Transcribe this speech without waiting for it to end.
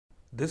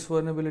This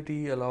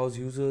vulnerability allows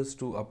users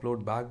to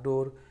upload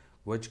backdoor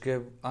which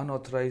give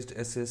unauthorized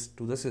access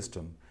to the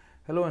system.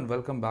 Hello and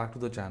welcome back to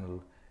the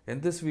channel.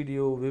 In this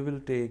video, we will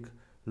take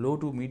low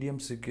to medium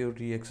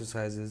security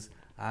exercises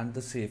and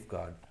the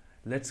safeguard.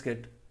 Let's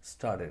get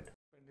started.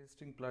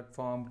 Testing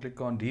platform, click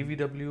on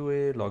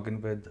DVWA,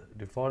 login with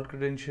default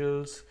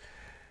credentials.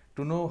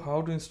 To know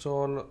how to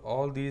install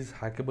all these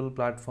hackable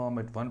platforms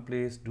at one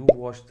place, do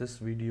watch this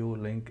video,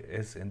 link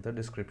is in the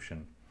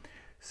description.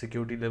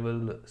 Security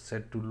level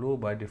set to low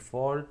by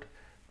default.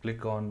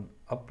 Click on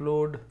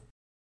upload,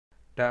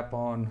 tap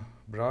on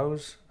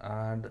browse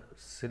and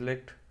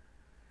select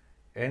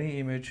any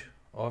image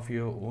of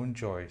your own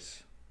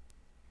choice.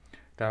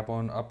 Tap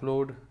on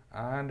upload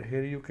and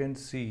here you can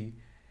see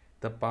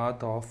the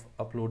path of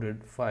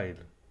uploaded file.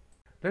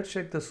 Let's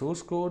check the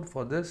source code.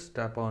 For this,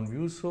 tap on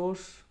view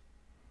source,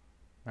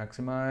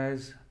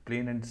 maximize,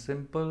 plain and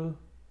simple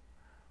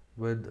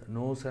with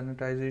no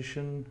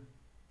sanitization.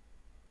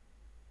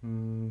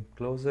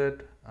 Close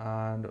it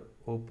and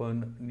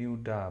open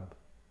new tab.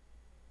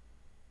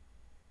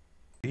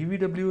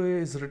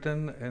 DVWA is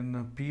written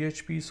in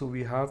PHP, so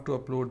we have to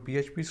upload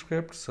PHP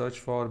script.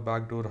 Search for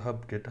backdoor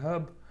hub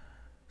GitHub,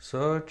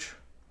 search,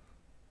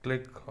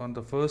 click on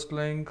the first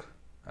link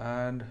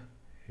and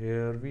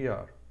here we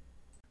are.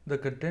 The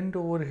content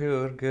over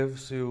here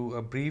gives you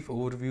a brief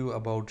overview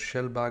about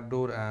shell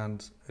backdoor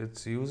and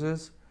its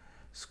uses.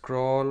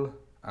 Scroll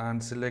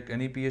and select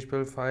any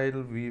PHP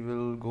file. We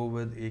will go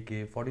with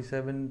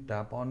AK47,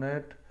 tap on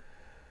it,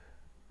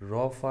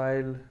 raw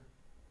file,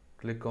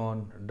 click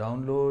on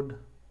download.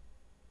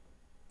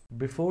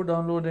 Before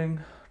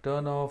downloading,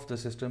 turn off the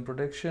system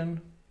protection.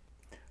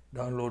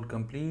 Download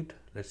complete.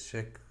 Let's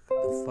check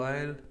the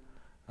file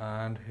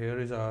and here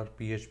is our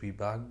PHP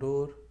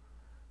backdoor.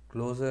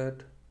 Close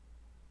it,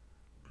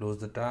 close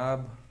the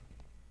tab,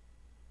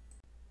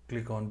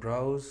 click on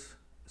browse,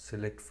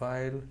 select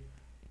file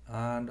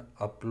and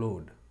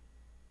upload.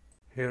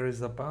 Here is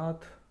the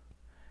path.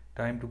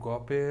 Time to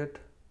copy it.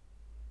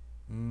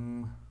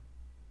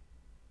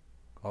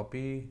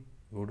 Copy,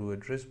 go to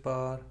address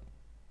bar,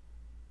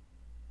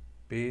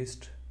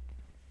 paste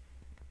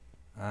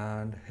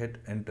and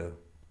hit enter.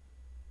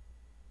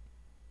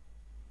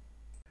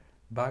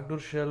 Backdoor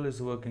shell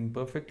is working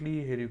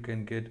perfectly. Here you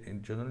can get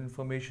in general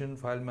information,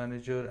 file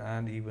manager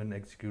and even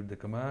execute the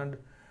command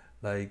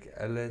like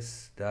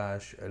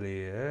ls-las.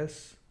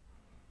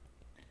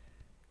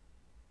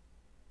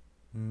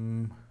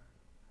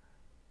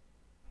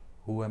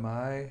 Who am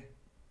I?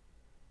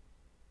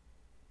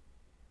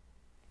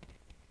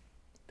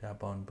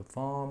 Tap on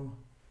perform.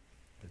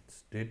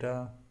 It's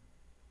data.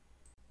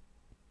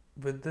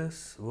 With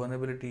this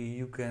vulnerability,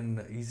 you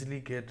can easily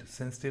get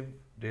sensitive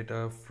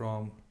data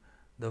from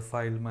the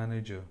file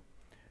manager,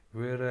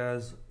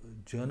 whereas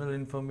journal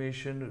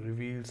information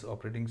reveals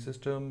operating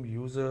system,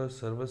 user,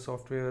 server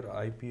software,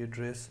 IP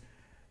address,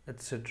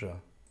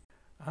 etc.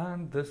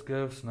 And this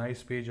gives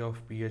nice page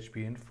of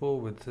PHP info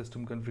with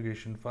system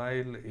configuration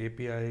file,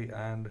 API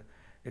and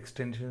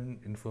extension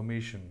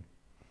information.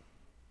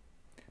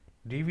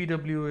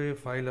 DVWA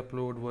file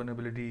upload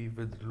vulnerability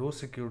with low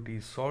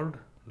security solved.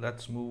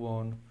 Let's move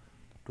on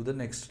to the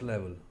next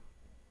level.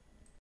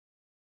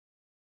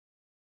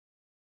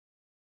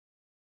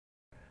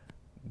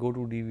 Go to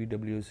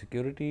DVWA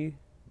security,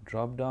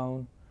 drop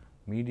down,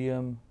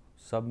 medium,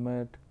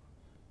 submit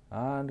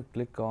and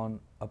click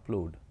on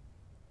upload.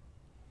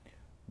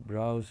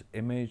 Browse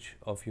image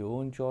of your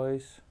own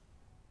choice,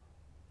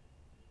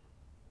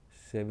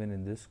 7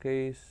 in this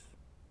case,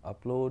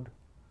 upload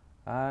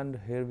and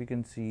here we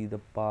can see the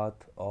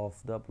path of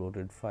the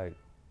uploaded file.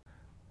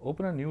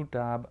 Open a new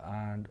tab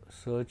and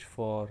search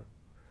for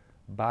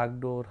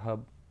backdoor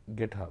hub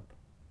GitHub.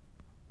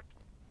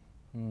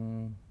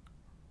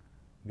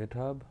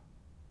 GitHub,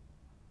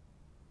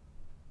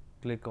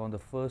 click on the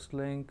first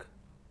link.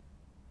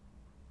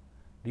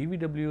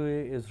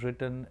 DVWA is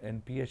written in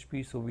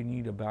PHP, so we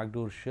need a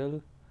backdoor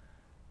shell.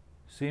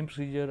 Same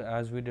procedure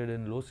as we did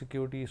in low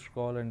security.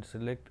 Scroll and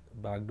select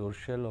backdoor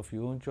shell of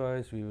your own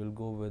choice. We will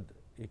go with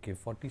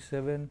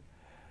AK47.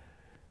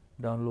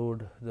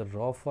 Download the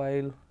raw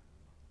file.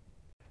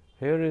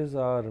 Here is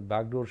our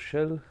backdoor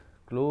shell.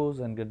 Close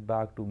and get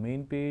back to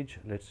main page.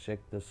 Let's check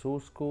the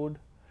source code.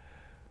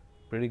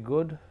 Pretty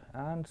good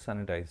and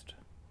sanitized.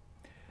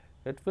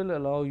 It will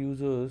allow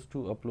users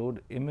to upload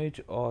image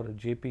or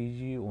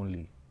JPG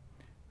only.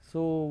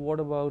 So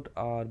what about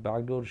our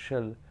backdoor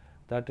shell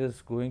that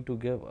is going to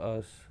give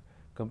us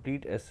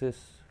complete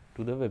access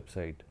to the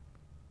website?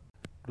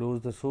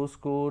 Close the source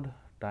code.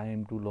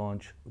 Time to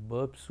launch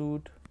burp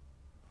suite.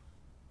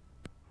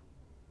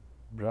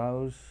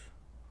 Browse.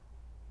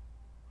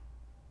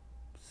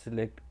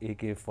 Select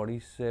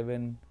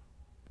AK47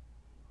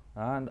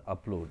 and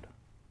upload.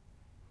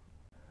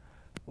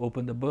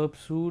 Open the burp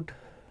suite.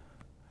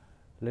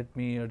 Let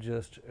me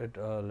adjust it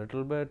a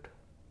little bit.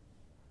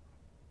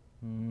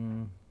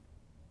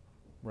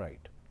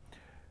 Right.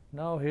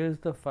 Now here's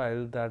the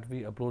file that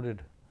we uploaded.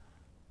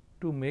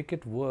 To make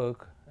it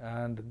work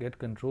and get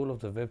control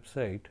of the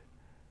website,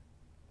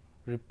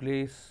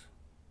 replace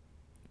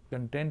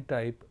content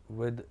type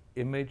with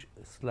image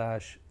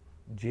slash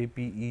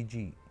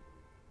JPEG.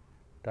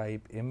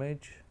 Type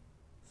image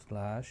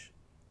slash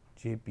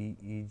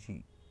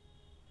JPEG.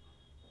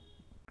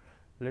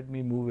 Let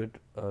me move it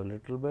a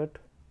little bit.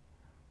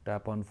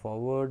 Tap on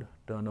forward,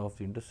 turn off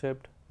the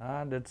intercept,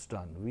 and it's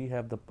done. We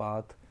have the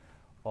path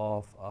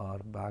of our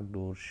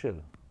backdoor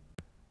shell.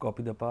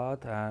 Copy the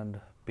path and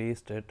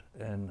paste it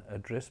in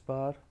address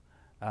bar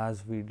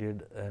as we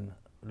did in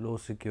low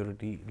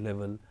security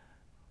level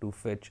to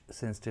fetch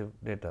sensitive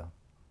data.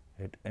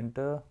 Hit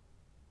enter.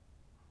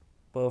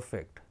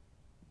 Perfect.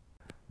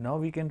 Now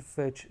we can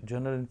fetch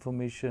general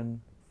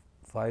information,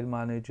 file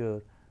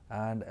manager,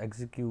 and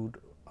execute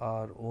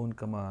our own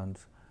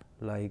commands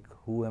like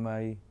who am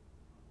I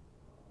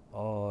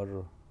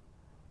or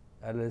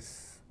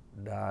ls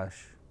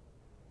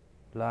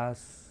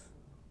plus.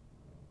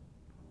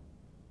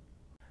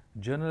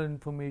 General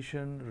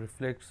information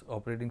reflects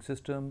operating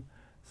system,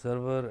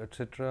 server,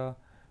 etc.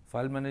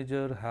 File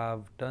manager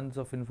have tons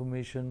of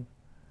information.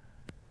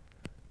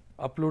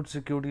 Upload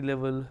security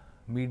level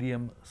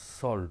medium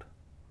solved.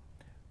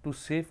 To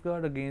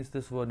safeguard against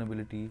this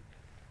vulnerability,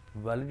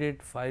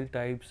 validate file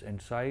types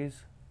and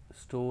size,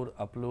 store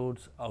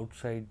uploads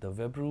outside the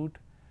web root,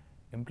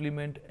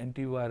 implement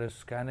antivirus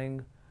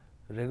scanning,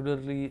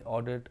 regularly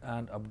audit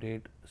and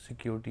update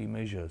security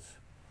measures.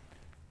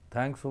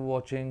 Thanks for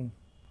watching.